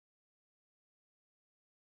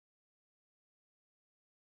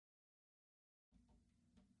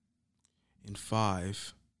in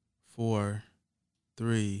 5, 4,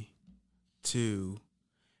 3, 2,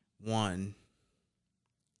 1.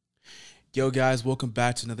 Yo, guys, welcome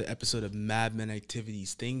back to another episode of Madmen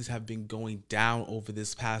Activities. Things have been going down over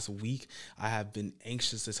this past week. I have been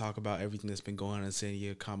anxious to talk about everything that's been going on in San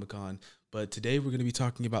Diego Comic-Con, but today we're going to be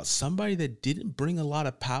talking about somebody that didn't bring a lot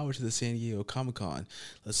of power to the San Diego Comic-Con.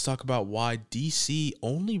 Let's talk about why DC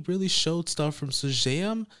only really showed stuff from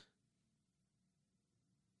Shazam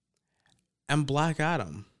and Black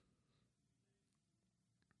Adam.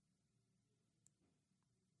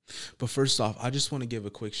 But first off, I just want to give a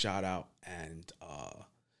quick shout out and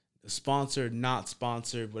sponsored, not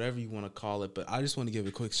sponsored, whatever you want to call it. But I just want to give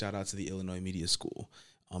a quick shout out to the Illinois Media School.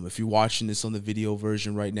 If you're watching this on the video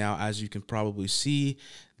version right now, as you can probably see,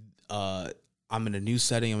 I'm in a new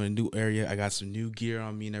setting. I'm in a new area. I got some new gear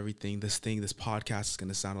on me and everything. This podcast is going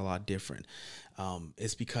to sound a lot different.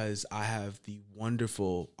 It's because I have the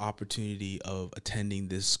wonderful opportunity of attending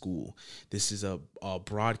this school. This is a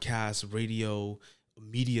broadcast radio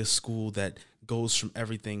media school that goes from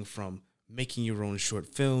everything from making your own short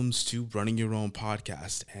films to running your own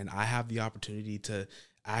podcast. And I have the opportunity to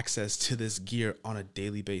access to this gear on a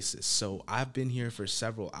daily basis. So I've been here for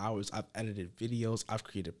several hours. I've edited videos, I've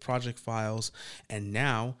created project files, and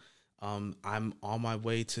now I'm on my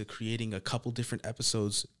way to creating a couple different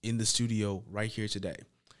episodes in the studio right here today.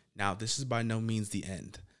 Now, this is by no means the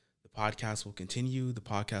end. The podcast will continue, the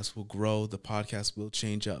podcast will grow, the podcast will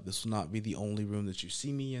change up. This will not be the only room that you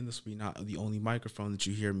see me in. This will be not the only microphone that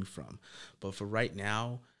you hear me from. But for right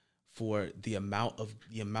now, for the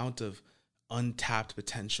amount of untapped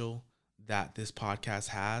potential that this podcast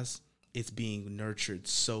has, it's being nurtured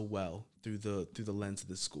so well through the lens of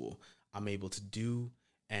the school. I'm able to do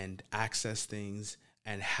and access things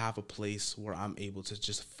and have a place where I'm able to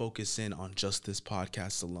just focus in on just this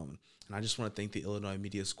podcast alone. And I just want to thank the Illinois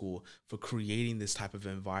Media School for creating this type of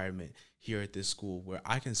environment here at this school where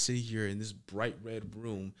I can sit here in this bright red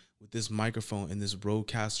room with this microphone and this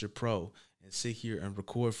Rodecaster Pro and sit here and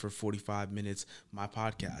record for 45 minutes my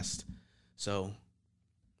podcast. So,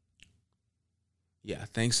 yeah,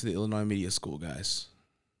 thanks to the Illinois Media School, guys.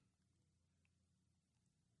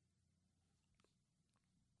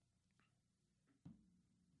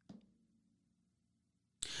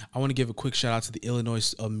 I want to give a quick shout out to the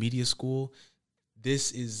Illinois Media School.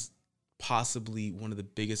 This is possibly one of the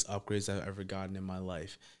biggest upgrades I've ever gotten in my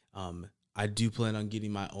life. I do plan on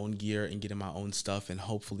getting my own gear and getting my own stuff, and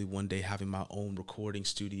hopefully one day having my own recording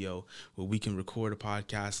studio where we can record a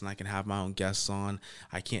podcast and I can have my own guests on.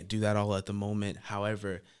 I can't do that all at the moment.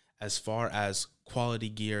 However, as far as quality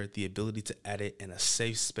gear, the ability to edit in a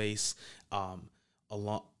safe space,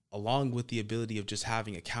 along with the ability of just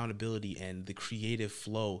having accountability and the creative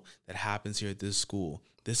flow that happens here at this school.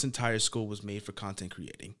 This entire school was made for content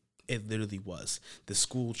creating. It literally was. The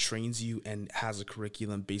school trains you and has a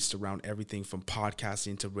curriculum based around everything from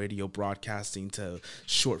podcasting to radio broadcasting to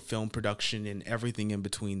short film production and everything in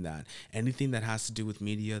between that. Anything that has to do with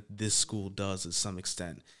media, this school does to some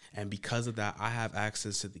extent. And because of that, I have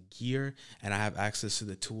access to the gear and I have access to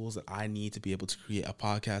the tools that I need to be able to create a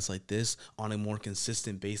podcast like this on a more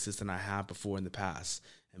consistent basis than I have before in the past.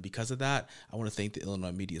 And because of that, I want to thank the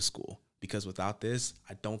Illinois Media School. Because without this,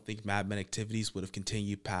 I don't think Madmen Activities would have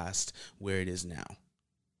continued past where it is now.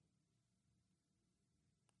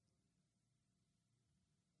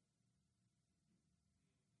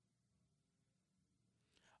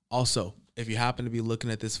 Also, if you happen to be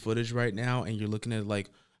looking at this footage right now and you're looking at it like,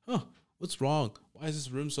 what's wrong? Why is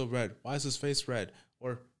this room so red? Why is his face red?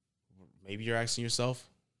 Or maybe you're asking yourself.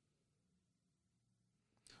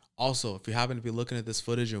 Also, if you happen to be looking at this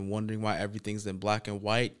footage and wondering why everything's in black and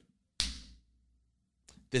white,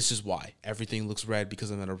 this is why. Everything looks red because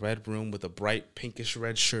I'm in a red room with a bright pinkish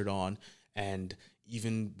red shirt on, and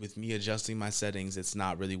even with me adjusting my settings, it's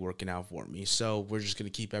not really working out for me. So we're just going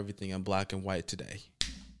to keep everything in black and white today.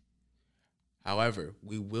 However,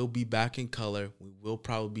 we will be back in color. We will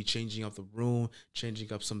probably be changing up the room,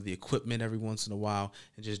 changing up some of the equipment every once in a while,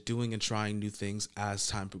 and just doing and trying new things as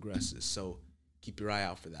time progresses. So keep your eye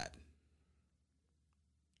out for that.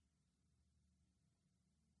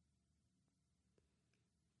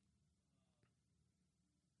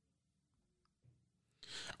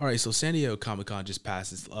 All right, so San Diego Comic-Con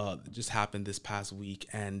just happened this past week,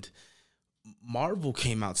 and Marvel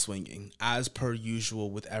came out swinging, as per usual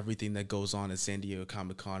with everything that goes on at San Diego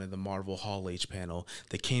Comic-Con and the Marvel Hall H panel.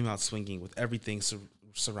 They came out swinging with everything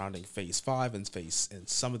surrounding Phase 5 and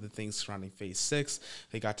some of the things surrounding Phase 6.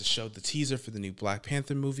 They got to show the teaser for the new Black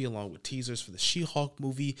Panther movie, along with teasers for the She-Hulk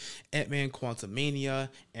movie, Ant-Man Quantumania,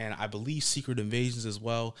 and I believe Secret Invasions as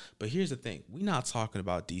well. But here's the thing. We're not talking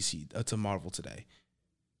about DC to Marvel today.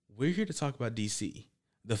 We're here to talk about DC.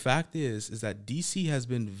 The fact is that DC has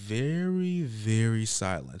been very, very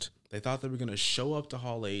silent. They thought they were going to show up to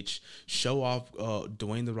Hall H, show off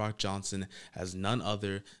Dwayne The Rock Johnson as none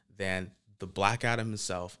other than the Black Adam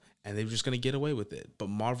himself, and they were just going to get away with it. But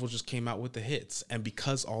Marvel just came out with the hits, and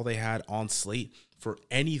because all they had on slate for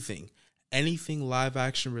anything live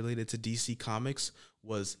action related to DC Comics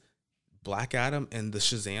was Black Adam and the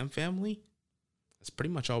Shazam family, that's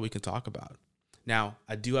pretty much all we can talk about. Now,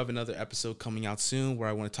 I do have another episode coming out soon where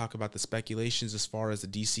I want to talk about the speculations as far as the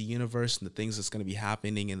DC universe and the things that's going to be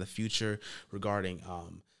happening in the future regarding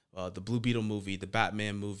the Blue Beetle movie, the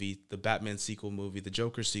Batman movie, the Batman sequel movie, the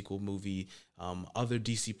Joker sequel movie, other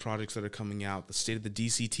DC projects that are coming out, the state of the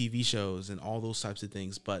DC TV shows, and all those types of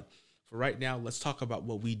things. But for right now, let's talk about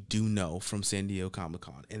what we do know from San Diego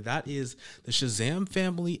Comic-Con, and that is the Shazam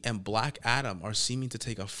family and Black Adam are seeming to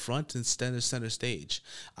take a front and center stage.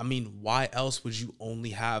 I mean, why else would you only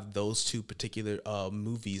have those two particular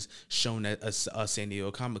movies shown at San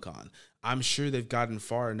Diego Comic-Con? I'm sure they've gotten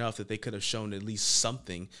far enough that they could have shown at least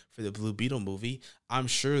something for the Blue Beetle movie. I'm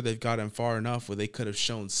sure they've gotten far enough where they could have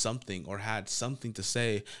shown something or had something to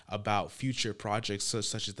say about future projects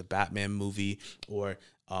such as the Batman movie or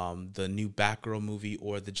the new Batgirl movie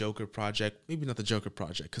or the Joker project. Maybe not the Joker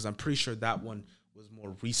project, because I'm pretty sure that one was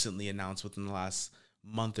more recently announced within the last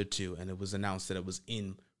month or two, and it was announced that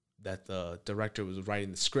that the director was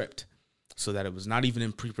writing the script, so that it was not even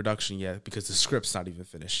in pre-production yet because the script's not even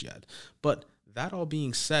finished yet. But that all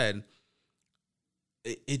being said,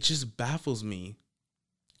 it just baffles me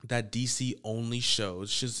that DC only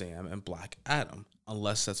shows Shazam and Black Adam,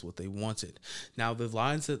 unless that's what they wanted. Now,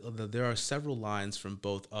 there are several lines from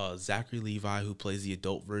both Zachary Levi, who plays the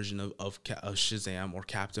adult version of Shazam, or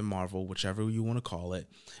Captain Marvel, whichever you want to call it,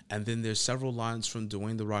 and then there's several lines from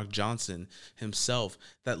Dwayne The Rock Johnson himself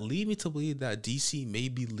that lead me to believe that DC may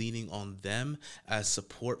be leaning on them as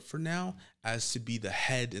support for now, as to be the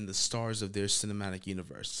head and the stars of their cinematic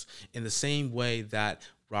universe. In the same way that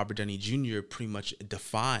Robert Downey Jr. pretty much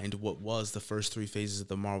defined what was the first three phases of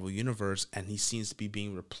the Marvel Universe, and he seems to be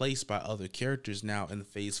being replaced by other characters now in the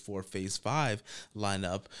Phase 4, Phase 5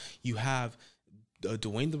 lineup. You have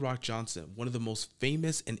Dwayne The Rock Johnson, one of the most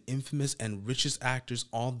famous and infamous and richest actors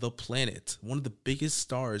on the planet, one of the biggest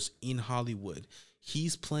stars in Hollywood.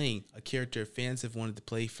 He's playing a character fans have wanted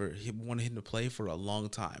him to play for a long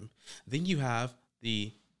time. Then you have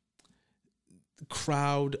the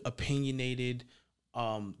crowd opinionated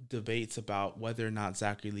debates about whether or not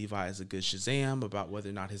Zachary Levi is a good Shazam, about whether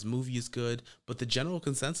or not his movie is good, but the general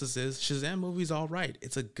consensus is Shazam movie's all right.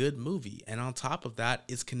 It's a good movie, and on top of that,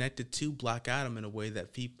 it's connected to Black Adam in a way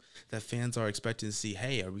that fans are expecting to see.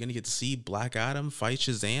 Hey, are we gonna get to see Black Adam fight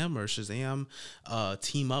Shazam, or Shazam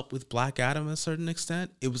team up with Black Adam to a certain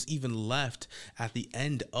extent? It was even left at the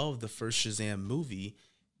end of the first Shazam movie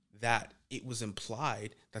that it was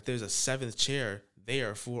implied that there's a seventh chair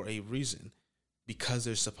there for a reason, because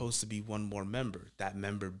there's supposed to be one more member, that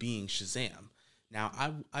member being Shazam. Now,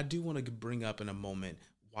 I do want to bring up in a moment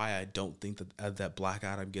why I don't think that Black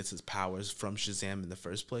Adam gets his powers from Shazam in the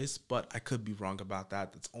first place, but I could be wrong about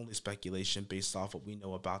that. That's only speculation based off what we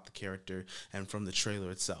know about the character and from the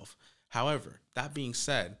trailer itself. However, that being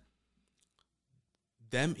said,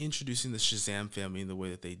 them introducing the Shazam family in the way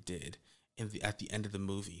that they did at the end of the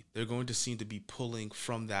movie, they're going to seem to be pulling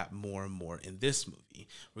from that more and more in this movie.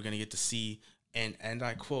 We're going to get to see, and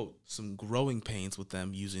I quote, some growing pains with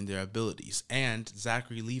them using their abilities. And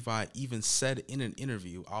Zachary Levi even said in an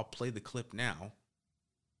interview, I'll play the clip now.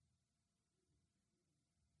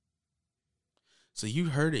 So you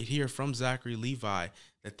heard it here from Zachary Levi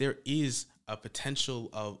that there is a potential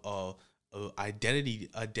of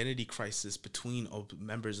identity crisis between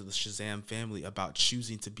members of the Shazam family about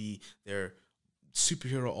choosing to be their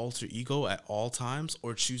superhero alter ego at all times,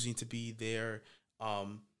 or choosing to be their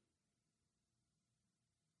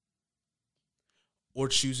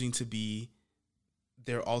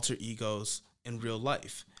alter egos in real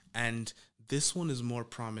life. And this one is more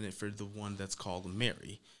prominent for the one that's called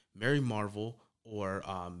Mary Marvel, or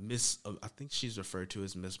I think she's referred to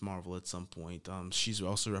as Miss Marvel at some point. She's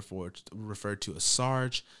also referred to as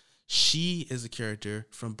Sarge. She is a character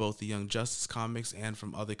from both the Young Justice comics and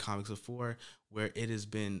from other comics before, where it has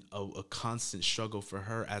been a constant struggle for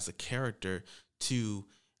her as a character to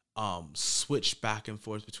switch back and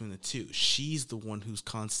forth between the two. She's the one who's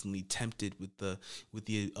constantly tempted with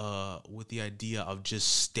the idea of just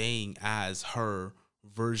staying as her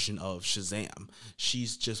version of Shazam.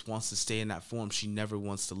 She's just wants to stay in that form. She never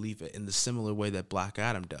wants to leave it in the similar way that Black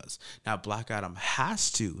Adam does. Now Black Adam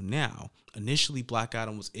has to now. Initially Black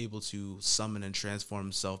Adam was able to summon and transform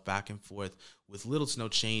himself back and forth with little to no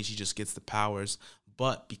change. He just gets the powers.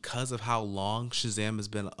 But because of how long Shazam has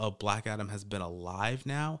been, Black Adam has been alive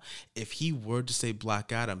now, if he were to say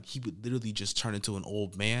Black Adam, he would literally just turn into an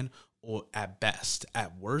old man, or at best,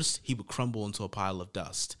 at worst, he would crumble into a pile of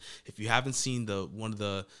dust. If you haven't seen one of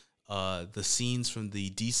the scenes from the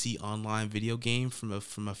DC Online video game from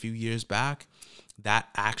a few years back, that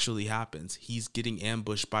actually happens. He's getting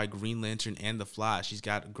ambushed by Green Lantern and the Flash. He's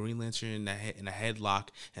got Green Lantern in a headlock,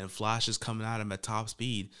 and Flash is coming at him at top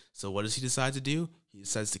speed. So what does he decide to do? He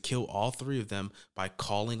decides to kill all three of them by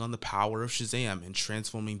calling on the power of Shazam and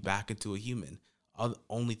transforming back into a human.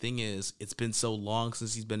 Only thing is, it's been so long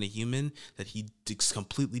since he's been a human that he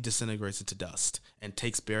completely disintegrates into dust and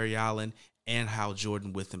takes Barry Allen and Hal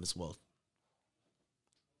Jordan with him as well.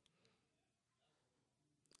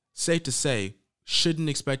 Safe to say, shouldn't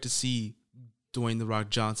expect to see Dwayne "The Rock"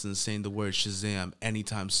 Johnson saying the word Shazam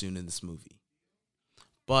anytime soon in this movie.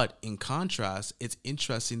 But in contrast, it's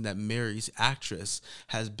interesting that Mary's actress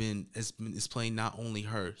is playing not only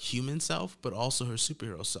her human self, but also her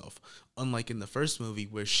superhero self. Unlike in the first movie,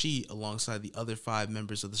 where she, alongside the other 5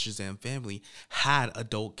 members of the Shazam family, had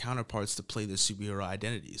adult counterparts to play their superhero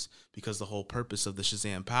identities. Because the whole purpose of the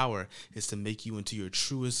Shazam power is to make you into your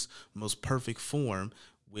truest, most perfect form,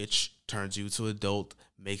 which turns you to adult,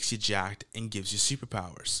 makes you jacked, and gives you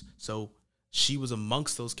superpowers. So she was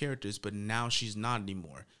amongst those characters, but now she's not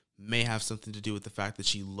anymore. May have something to do with the fact that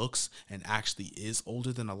she looks and actually is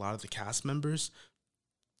older than a lot of the cast members.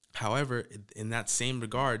 However, in that same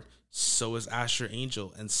regard, so is Asher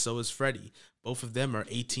Angel and so is Freddy. Both of them are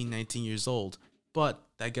 18, 19 years old, but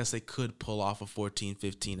I guess they could pull off a 14,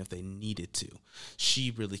 15 if they needed to.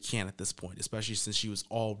 She really can't at this point, especially since she was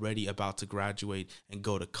already about to graduate and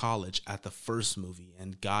go to college at the first movie,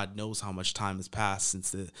 and God knows how much time has passed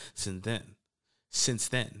since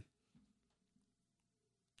then.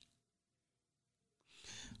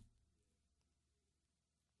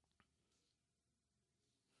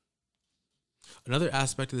 Another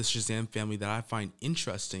aspect of the Shazam family that I find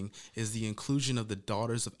interesting is the inclusion of the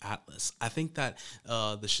Daughters of Atlas. I think that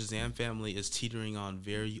the Shazam family is teetering on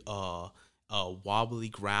very wobbly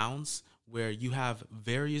grounds where you have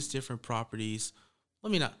various different properties.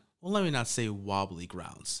 Let me not say wobbly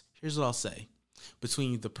grounds. Here's what I'll say.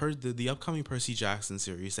 Between the upcoming Percy Jackson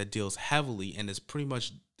series that deals heavily and is pretty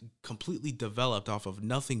much completely developed off of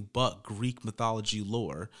nothing but Greek mythology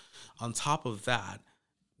lore, on top of that,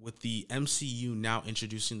 with the MCU now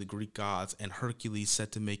introducing the Greek gods and Hercules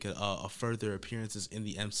set to make a further appearances in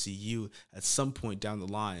the MCU at some point down the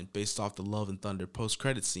line based off the Love and Thunder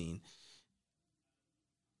post-credit scene,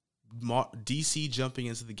 DC jumping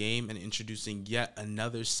into the game and introducing yet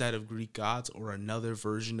another set of Greek gods or another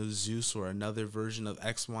version of Zeus or another version of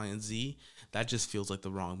X, Y, and Z, that just feels like the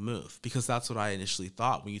wrong move, because that's what I initially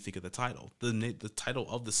thought when you think of the title. The title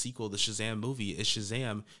of the sequel, the Shazam movie, is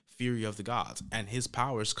Shazam! Fury of the Gods, and his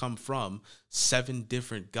powers come from 7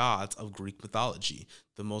 different gods of Greek mythology.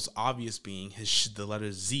 The most obvious being the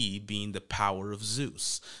letter Z being the power of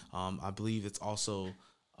Zeus. I believe it's also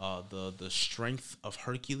the strength of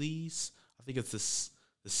Hercules. I think it's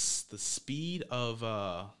the speed of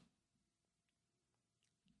I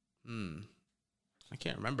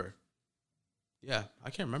can't remember. Yeah,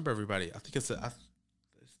 I can't remember everybody. I think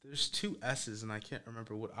there's 2 S's and I can't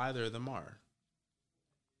remember what either of them are.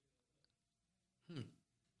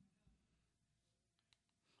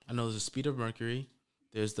 I know there's the speed of Mercury.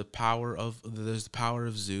 There's the power of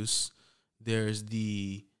Zeus. There's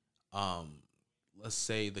the let's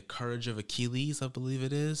say the courage of Achilles, I believe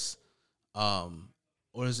it is. Or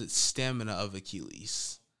is it stamina of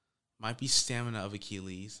Achilles? Might be stamina of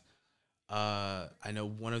Achilles. I know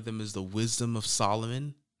one of them is the wisdom of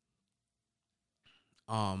Solomon.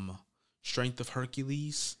 Strength of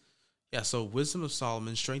Hercules. Yeah, so wisdom of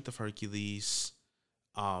Solomon, strength of Hercules,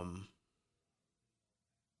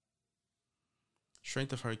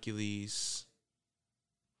 strength of Hercules,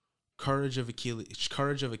 courage of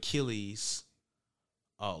Achilles,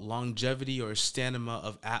 longevity or stamina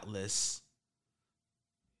of Atlas,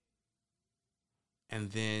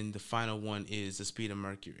 and then the final one is the speed of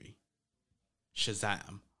Mercury,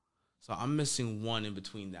 Shazam. So I'm missing one in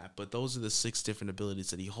between that, but those are the 6 different abilities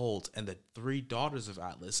that he holds, and the 3 daughters of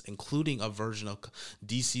Atlas, including a version of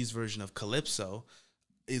DC's version of Calypso,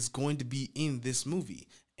 is going to be in this movie.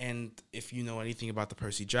 And if you know anything about the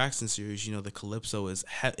Percy Jackson series, you know the Calypso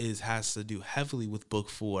has to do heavily with book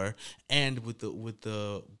 4 and with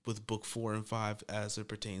book 4 and 5 as it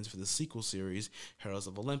pertains for the sequel series, Heroes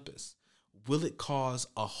of Olympus. Will it cause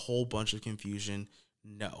a whole bunch of confusion?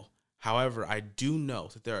 No. However, I do know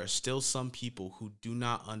that there are still some people who do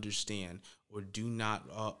not understand or do not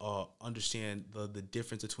understand the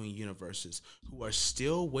difference between universes, who are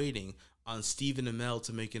still waiting on Stephen Amell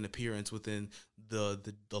to make an appearance within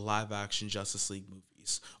the live action Justice League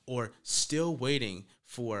movies, or still waiting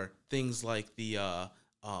for things like the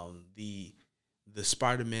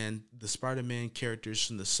Spider-Man characters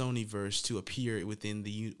from the Sonyverse to appear within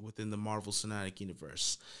the Marvel Cinematic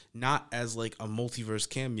Universe, not as like a multiverse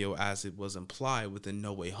cameo as it was implied within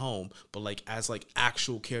No Way Home, but like as like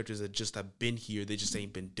actual characters that just have been here, they just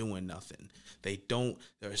ain't been doing nothing. There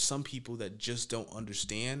are some people that just don't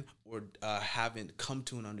understand or haven't come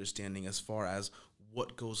to an understanding as far as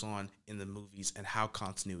what goes on in the movies and how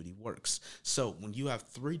continuity works. So when you have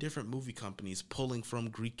 3 different movie companies pulling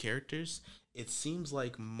from Greek characters, it seems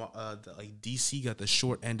like DC got the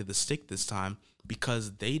short end of the stick this time,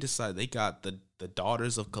 because they decided they got the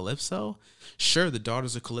Daughters of Calypso. Sure, the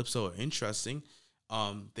Daughters of Calypso are interesting.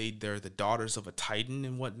 They're the daughters of a Titan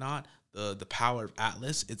and whatnot. The power of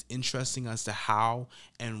Atlas. It's interesting as to how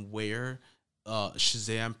and where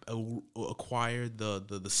Shazam acquired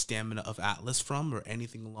the stamina of Atlas from, or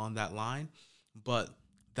anything along that line. But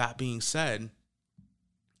that being said,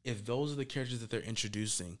 if those are the characters that they're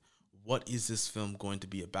introducing, what is this film going to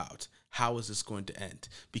be about? How is this going to end?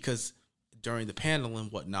 Because during the panel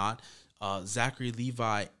and whatnot, Zachary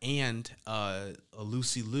Levi and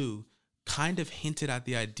Lucy Liu kind of hinted at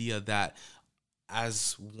the idea that,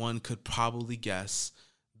 as one could probably guess,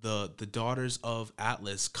 the daughters of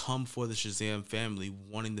Atlas come for the Shazam family,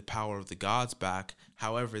 wanting the power of the gods back.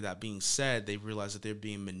 However, that being said, they realize that they're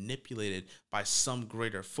being manipulated by some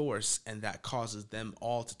greater force, and that causes them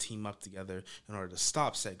all to team up together in order to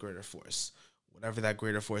stop said greater force. Whatever that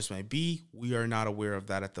greater force may be, we are not aware of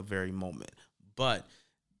that at the very moment. But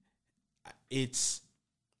it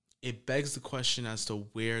begs the question as to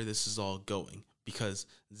where this is all going, because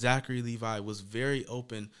Zachary Levi was very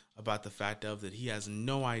open about the fact of that he has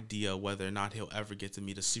no idea whether or not he'll ever get to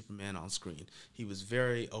meet a Superman on screen. He was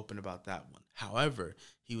very open about that one. However,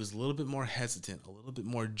 he was a little bit more hesitant, a little bit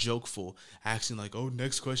more jokeful, asking like, "Oh,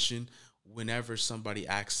 next question," whenever somebody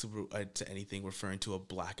asks to anything referring to a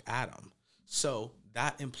Black Adam. So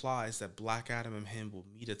that implies that Black Adam and him will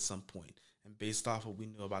meet at some point. And based off what we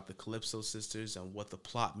know about the Calypso sisters and what the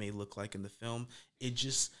plot may look like in the film,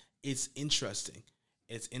 it's interesting.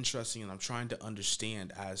 It's interesting, and I'm trying to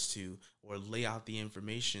understand as to, or lay out the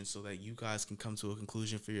information so that you guys can come to a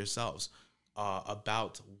conclusion for yourselves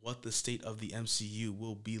about what the state of the MCU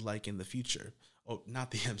will be like in the future. Oh,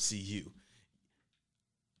 not the MCU.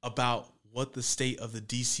 About what the state of the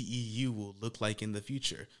DCEU will look like in the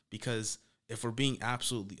future. Because if we're being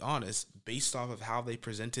absolutely honest, based off of how they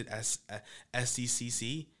presented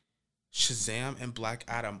SDCC, Shazam and Black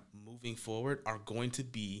Adam moving forward are going to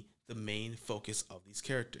be the main focus of these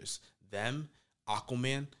characters. Them,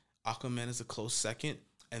 Aquaman is a close second,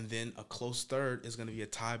 and then a close third is going to be a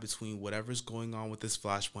tie between whatever's going on with this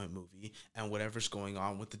Flashpoint movie and whatever's going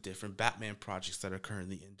on with the different Batman projects that are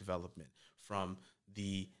currently in development, from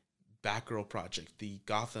the Batgirl project, the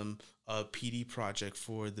Gotham PD project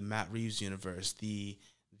for the Matt Reeves universe, the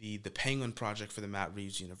Penguin project for the Matt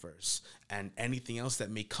Reeves universe, and anything else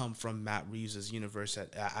that may come from Matt Reeves' universe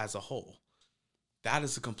as a whole. That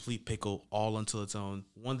is a complete pickle all until its own.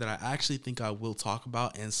 One that I actually think I will talk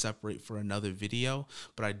about and separate for another video,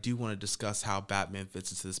 but I do want to discuss how Batman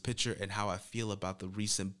fits into this picture and how I feel about the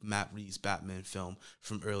recent Matt Reeves Batman film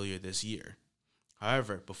from earlier this year.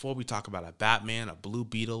 However, before we talk about a Batman, a Blue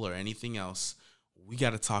Beetle, or anything else, we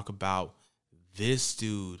got to talk about this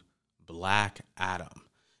dude, Black Adam.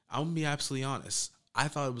 I'm going to be absolutely honest. I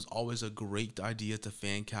thought it was always a great idea to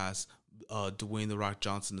fan cast Dwayne "The Rock"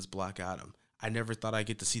 Johnson as Black Adam. I never thought I'd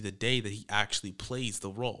get to see the day that he actually plays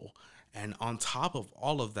the role. And on top of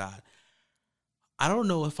all of that, I don't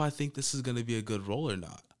know if I think this is going to be a good role or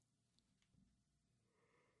not.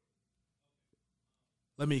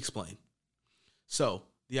 Let me explain. So,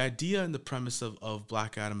 the idea and the premise of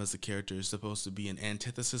Black Adam as a character is supposed to be an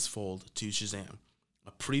antithesis fold to Shazam,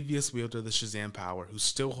 a previous wielder of the Shazam power who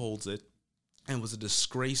still holds it and was a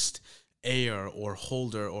disgraced heir or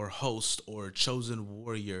holder or host or chosen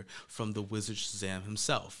warrior from the wizard Shazam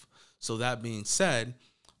himself. So that being said,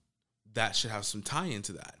 that should have some tie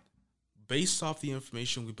into that. Based off the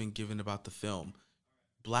information we've been given about the film,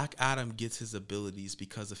 Black Adam gets his abilities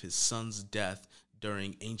because of his son's death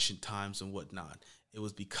during ancient times and whatnot. it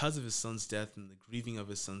was because of his son's death and the grieving of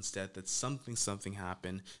his son's death that something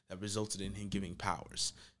happened that resulted in him giving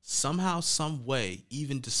powers. Somehow, some way,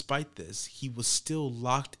 even despite this, he was still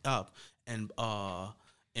locked up and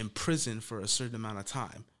in prison for a certain amount of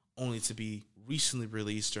time, only to be recently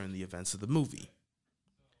released during the events of the movie.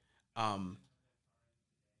 Um,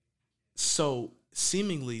 so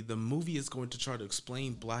seemingly, the movie is going to try to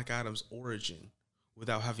explain Black Adam's origin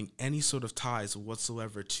without having any sort of ties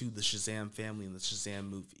whatsoever to the Shazam family in the Shazam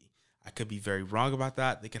movie. I could be very wrong about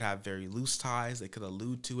that. They could have very loose ties. They could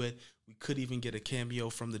allude to it. We could even get a cameo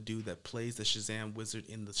from the dude that plays the Shazam wizard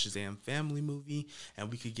in the Shazam family movie, and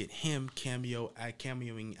we could get him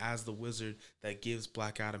cameoing as the wizard that gives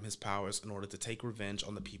Black Adam his powers in order to take revenge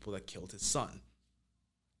on the people that killed his son.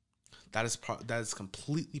 That is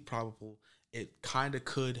completely probable. It kind of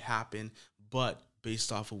could happen, but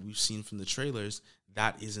based off what we've seen from the trailers,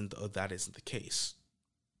 that isn't the case.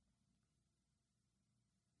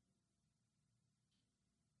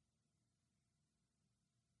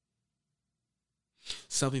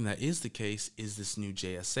 Something that is the case is this new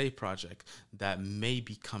JSA project that may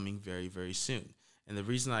be coming very, very soon. And the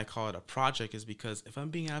reason I call it a project is because, if I'm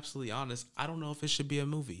being absolutely honest, I don't know if it should be a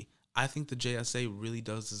movie. I think the JSA really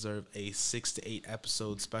does deserve a 6 to 8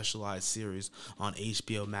 episode specialized series on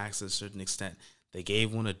HBO Max to a certain extent. They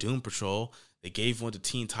gave one to Doom Patrol. They gave one to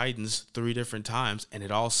Teen Titans 3 different times, and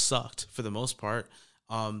it all sucked for the most part.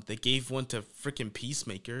 They gave one to freaking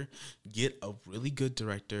Peacemaker. Get a really good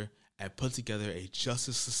director and put together a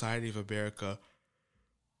Justice Society of America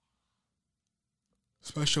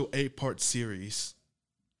special 8-part series.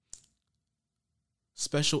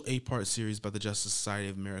 Special 8-part series by the Justice Society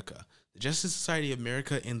of America. The Justice Society of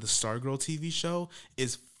America in the Stargirl TV show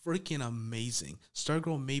is freaking amazing.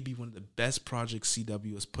 Stargirl may be one of the best projects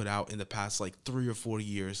CW has put out in the past 3 or 4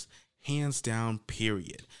 years. Hands down,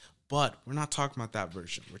 period. But we're not talking about that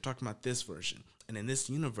version. We're talking about this version. And in this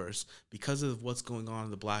universe, because of what's going on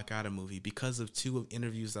in the Black Adam movie, because of 2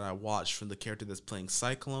 interviews that I watched from the character that's playing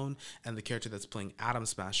Cyclone and the character that's playing Atom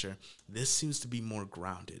Smasher, this seems to be more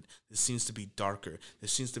grounded. This seems to be darker. There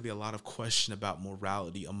seems to be a lot of question about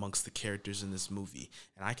morality amongst the characters in this movie.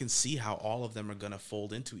 And I can see how all of them are going to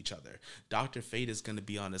fold into each other. Dr. Fate is going to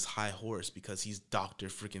be on his high horse because he's Dr.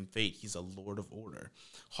 freaking Fate. He's a Lord of Order.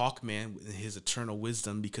 Hawkman, with his eternal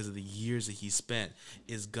wisdom because of the years that he spent,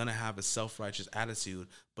 is going to have a self-righteous attitude,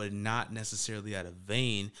 but not necessarily out of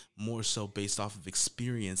vain, more so based off of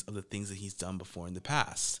experience of the things that he's done before in the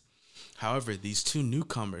past. However, these 2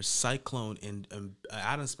 newcomers, Cyclone and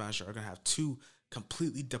Atom Smasher, are going to have 2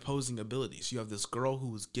 completely opposing abilities. You have this girl who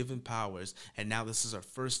was given powers, and now this is her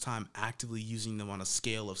first time actively using them on a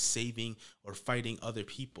scale of saving or fighting other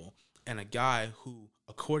people. And a guy who,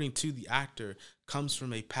 according to the actor, comes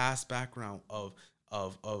from a past background of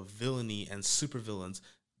villainy and supervillains.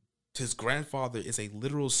 His grandfather is a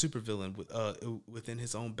literal supervillain within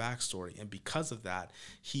his own backstory, and because of that,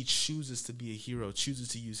 he chooses to be a hero, chooses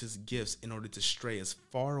to use his gifts in order to stray as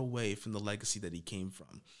far away from the legacy that he came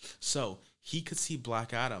from. So he could see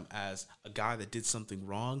Black Adam as a guy that did something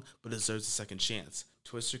wrong but deserves a second chance.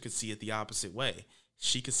 Twister could see it the opposite way.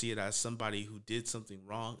 She could see it as somebody who did something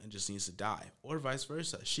wrong and just needs to die, or vice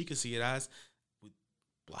versa. She could see it as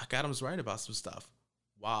Black Adam's right about some stuff.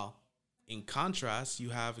 Wow. In contrast,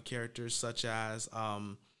 you have a character such as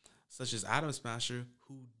Atom Smasher,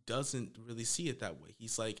 who doesn't really see it that way.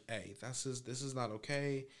 He's like, "Hey, this is not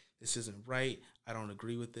okay. This isn't right. I don't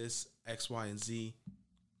agree with this. X, Y, and Z.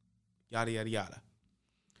 Yada yada yada."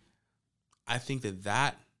 I think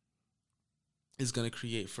that is going to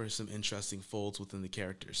create for some interesting folds within the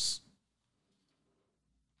characters.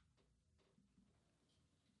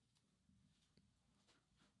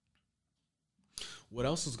 What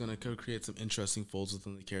else is going to create some interesting folds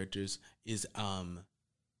within the characters is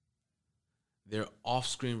their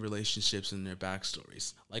off-screen relationships and their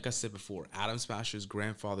backstories. Like I said before, Atom Smasher's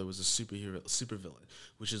grandfather was a supervillain,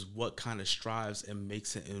 which is what kind of strives and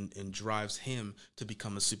makes it and drives him to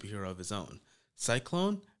become a superhero of his own.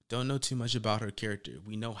 Cyclone, don't know too much about her character.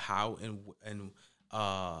 We know how and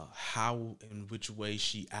which way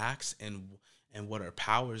she acts and what her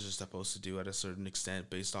powers are supposed to do at a certain extent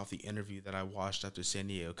based off the interview that I watched after San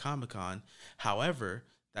Diego Comic-Con. However,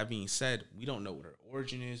 that being said, we don't know what her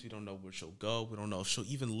origin is. We don't know where she'll go. We don't know if she'll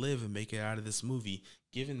even live and make it out of this movie,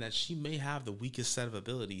 given that she may have the weakest set of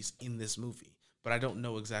abilities in this movie. But I don't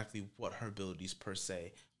know exactly what her abilities per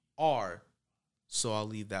se are, so I'll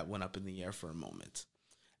leave that one up in the air for a moment.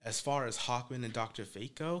 As far as Hawkman and Dr.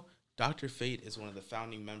 Fate go, Dr. Fate is one of the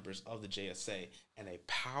founding members of the JSA and a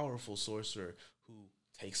powerful sorcerer who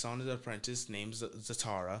takes on an apprentice named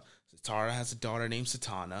Zatara. Zatara has a daughter named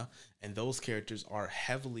Satana, and those characters are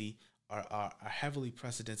heavily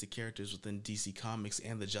precedented characters within DC Comics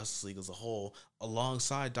and the Justice League as a whole,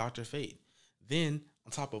 alongside Doctor Fate. Then,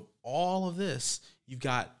 on top of all of this, you've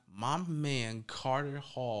got my man Carter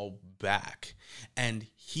Hall back, and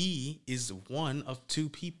he is one of two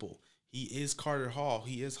people. He is Carter Hall,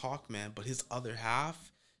 he is Hawkman, but his other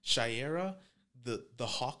half, Shiera, the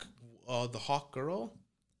Hawk girl,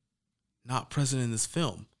 not present in this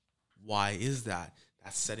film. Why is that?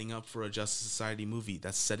 That's setting up for a Justice Society movie.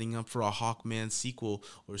 That's setting up for a Hawkman sequel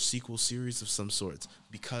or sequel series of some sorts,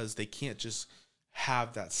 because they can't just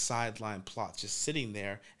have that sideline plot just sitting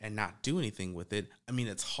there and not do anything with it. I mean,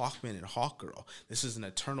 it's Hawkman and Hawkgirl. This is an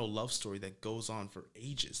eternal love story that goes on for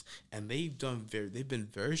ages, and they've been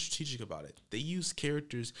very strategic about it. They use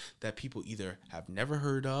characters that people either have never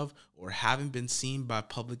heard of or haven't been seen by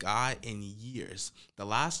public eye in years. The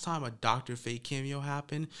last time a Dr. Fate cameo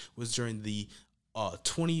happened was during the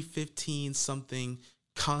 2015 something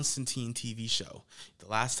Constantine TV show. The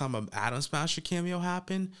last time an Atom Smasher cameo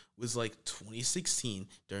happened was like 2016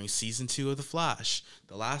 during season 2 of The Flash.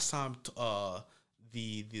 The last time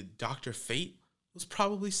the Dr. Fate was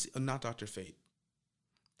probably not Dr. Fate.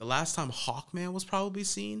 The last time Hawkman was probably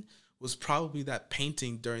seen was probably that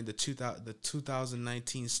painting during the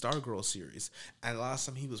 2019 Stargirl series. And the last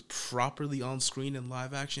time he was properly on screen in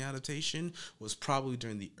live action adaptation was probably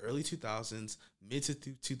during the early 2000s, mid to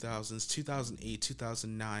 2000s, 2008,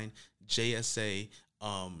 2009 JSA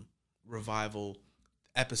revival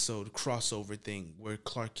episode crossover thing where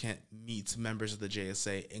Clark Kent meets members of the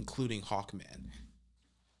JSA, including Hawkman.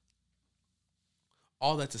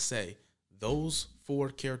 All that to say, those 4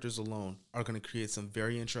 characters alone are going to create some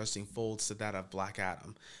very interesting folds to that of Black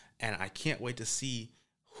Adam. And I can't wait to see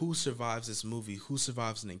who survives this movie, who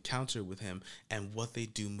survives an encounter with him, and what they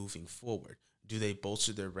do moving forward. Do they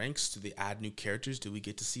bolster their ranks? Do they add new characters? Do we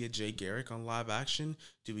get to see a Jay Garrick on live action?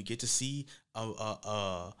 Do we get to see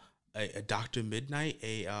a Dr. Midnight,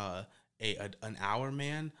 an Hour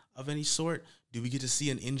Man of any sort? Do we get to see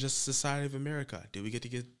an Injustice Society of America? Do we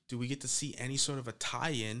get to see any sort of a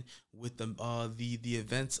tie-in with the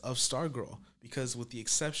events of Stargirl? Because with the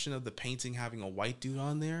exception of the painting having a white dude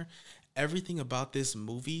on there, everything about this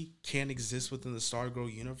movie can exist within the Stargirl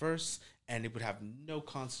universe, and it would have no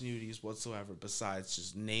continuities whatsoever besides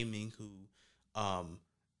just naming who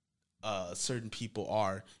certain people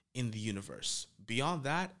are in the universe. Beyond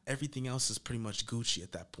that, everything else is pretty much Gucci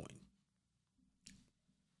at that point.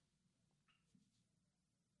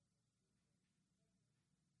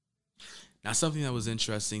 Now, something that was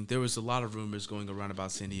interesting, there was a lot of rumors going around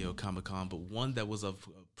about San Diego Comic-Con, but one that was of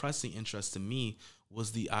pressing interest to me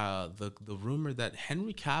was the rumor that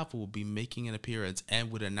Henry Cavill will be making an appearance and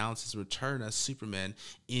would announce his return as Superman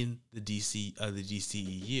in the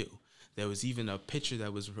DCEU. There was even a picture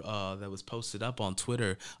that was posted up on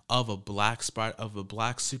Twitter of a black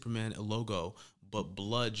Superman logo, but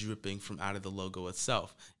blood dripping from out of the logo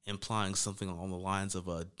itself, implying something along the lines of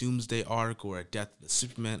a Doomsday arc or a Death of the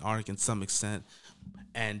Superman arc in some extent.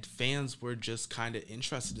 And fans were just kind of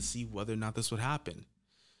interested to see whether or not this would happen.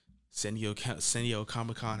 San Diego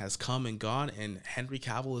Comic-Con has come and gone, and Henry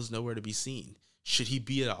Cavill is nowhere to be seen. Should he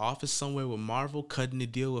be at an office somewhere with Marvel, cutting a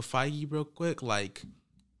deal with Feige real quick? Like,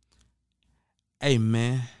 hey,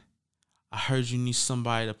 man, I heard you need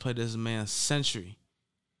somebody to play this man Sentry.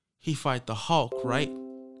 He fight the Hulk, right?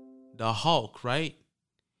 The Hulk, right?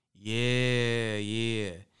 Yeah.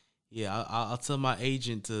 I'll tell my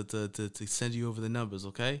agent to send you over the numbers,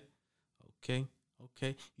 okay? Okay.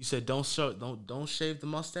 You said don't shave the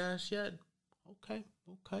mustache yet? Okay.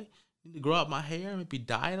 Need to grow out my hair, maybe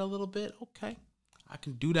dye it a little bit? Okay. I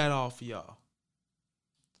can do that all for y'all.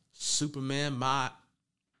 Superman,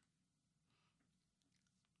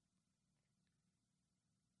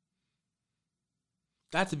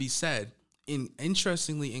 That to be said,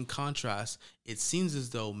 interestingly, in contrast, it seems as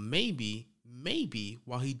though maybe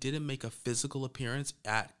while he didn't make a physical appearance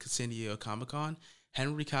at San Diego Comic-Con,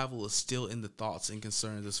 Henry Cavill is still in the thoughts and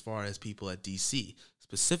concerns as far as people at DC,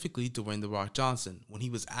 specifically Dwayne "The Rock" Johnson. When he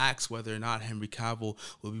was asked whether or not Henry Cavill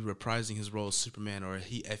will be reprising his role as Superman, or if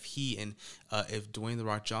Dwayne "The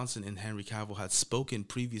Rock" Johnson and Henry Cavill had spoken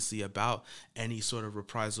previously about any sort of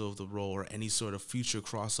reprisal of the role or any sort of future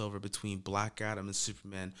crossover between Black Adam and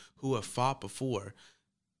Superman who have fought before,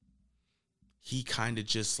 he kind of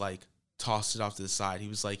just like tossed it off to the side. He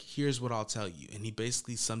was like, here's what I'll tell you. And he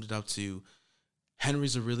basically summed it up to,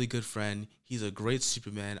 Henry's a really good friend. He's a great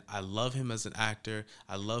Superman. I love him as an actor.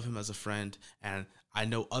 I love him as a friend. And I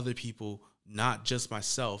know other people, not just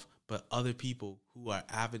myself, but other people who are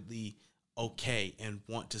avidly okay and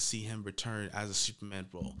want to see him return as a Superman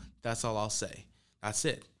role. That's all I'll say. That's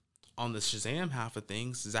it. On the Shazam half of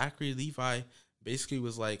things, Zachary Levi basically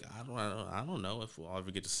was like, I don't know if we'll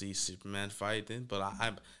ever get to see Superman fight then, but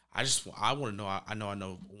I want to know. I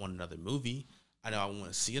want another movie. I know I want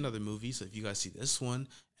to see another movie. So if you guys see this one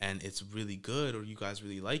and it's really good, or you guys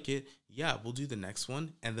really like it, yeah, we'll do the next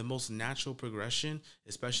one. And the most natural progression,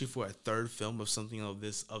 especially for a third film of something of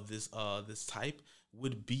this type,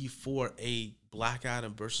 would be for a Black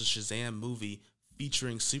Adam versus Shazam movie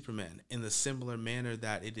featuring Superman in the similar manner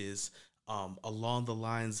that it is, along the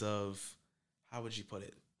lines of, how would you put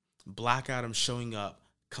it? Black Adam showing up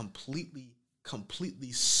completely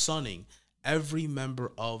sunning every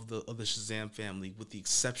member of the Shazam family with the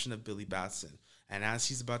exception of Billy Batson. And as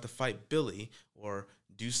he's about to fight Billy or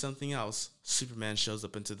do something else, Superman shows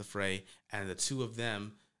up into the fray, and the two of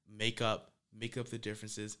them make up the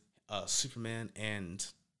differences. Superman and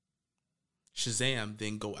Shazam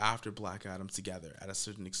then go after Black Adam together at a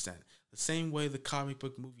certain extent. The same way the comic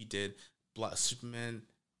book movie did Superman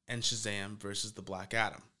and Shazam versus the Black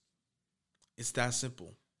Adam. It's that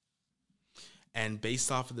simple. And based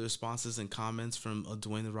off of the responses and comments from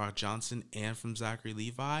Dwayne The Rock Johnson and from Zachary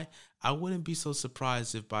Levi, I wouldn't be so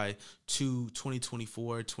surprised if by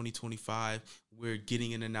 2024, 2025, we're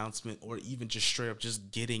getting an announcement, or even just straight up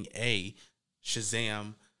just getting a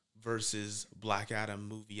Shazam versus Black Adam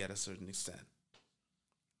movie at a certain extent.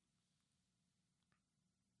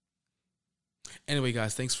 Anyway,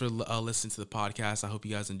 guys, thanks for listening to the podcast. I hope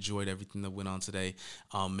you guys enjoyed everything that went on today.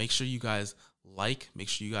 Make sure you guys make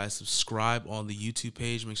sure you guys subscribe on the YouTube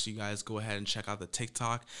page. Make sure you guys go ahead and check out the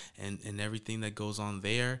TikTok and everything that goes on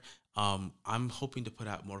there. I'm hoping to put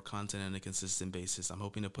out more content on a consistent basis. I'm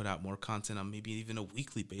hoping to put out more content on maybe even a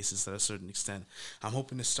weekly basis at a certain extent. I'm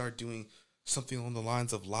hoping to start doing something along the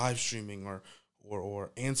lines of live streaming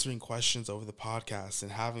or answering questions over the podcast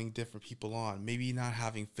and having different people on. Maybe not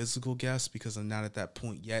having physical guests because I'm not at that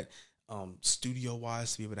point yet, studio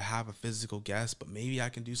wise, to be able to have a physical guest, but maybe I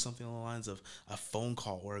can do something along the lines of a phone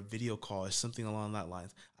call or a video call or something along that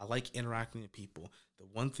lines. I like interacting with people. The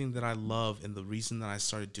one thing that I love, and the reason that I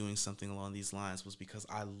started doing something along these lines, was because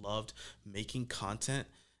I loved making content,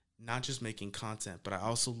 not just making content, but I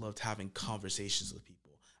also loved having conversations with people.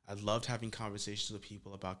 I loved having conversations with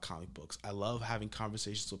people about comic books. I love having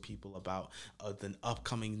conversations with people about the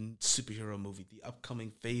upcoming superhero movie, the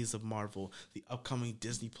upcoming phase of Marvel, the upcoming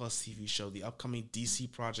Disney Plus TV show, the upcoming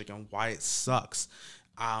DC project, and why it sucks.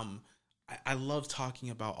 I love talking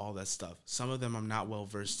about all that stuff. Some of them I'm not well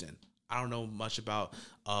versed in. I don't know much about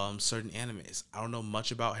certain animes. I don't know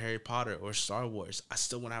much about Harry Potter or Star Wars. I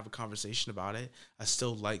still want to have a conversation about it. I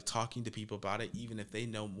still like talking to people about it. Even if they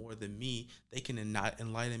know more than me, they can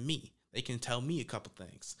enlighten me. They can tell me a couple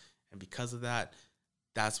things. And because of that,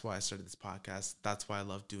 that's why I started this podcast. That's why I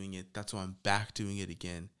love doing it. That's why I'm back doing it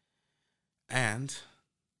again. And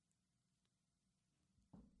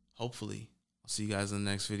hopefully, I'll see you guys in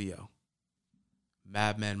the next video.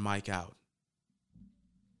 Madman Mike out.